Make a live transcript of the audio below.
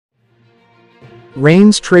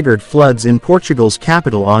Rains triggered floods in Portugal's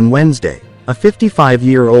capital on Wednesday. A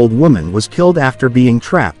 55-year-old woman was killed after being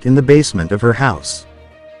trapped in the basement of her house.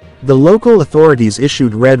 The local authorities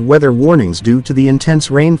issued red weather warnings due to the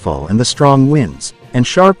intense rainfall and the strong winds, and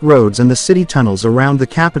sharp roads and the city tunnels around the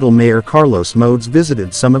capital. Mayor Carlos Modes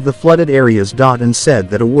visited some of the flooded areas. And said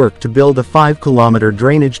that a work to build a 5-kilometer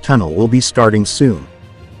drainage tunnel will be starting soon.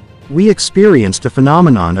 We experienced a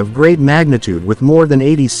phenomenon of great magnitude with more than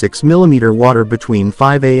 86 mm water between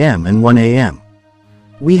 5 a.m. and 1 a.m.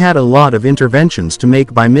 We had a lot of interventions to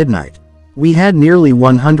make by midnight. We had nearly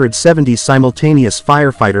 170 simultaneous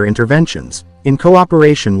firefighter interventions, in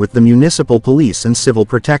cooperation with the municipal police and civil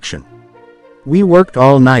protection. We worked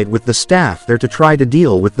all night with the staff there to try to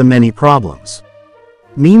deal with the many problems.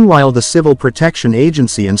 Meanwhile, the Civil Protection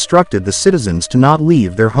Agency instructed the citizens to not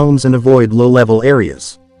leave their homes and avoid low-level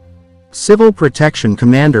areas. Civil Protection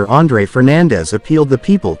Commander Andre Fernandez appealed the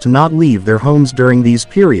people to not leave their homes during these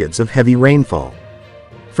periods of heavy rainfall.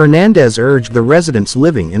 Fernandez urged the residents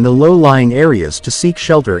living in the low-lying areas to seek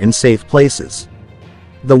shelter in safe places.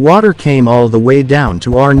 The water came all the way down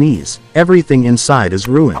to our knees, everything inside is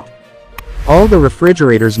ruined. All the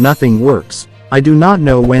refrigerators, nothing works. I do not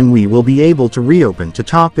know when we will be able to reopen. To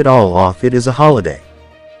top it all off, it is a holiday.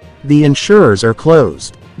 The insurers are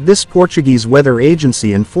closed. This Portuguese weather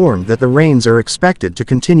agency informed that the rains are expected to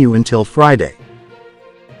continue until Friday.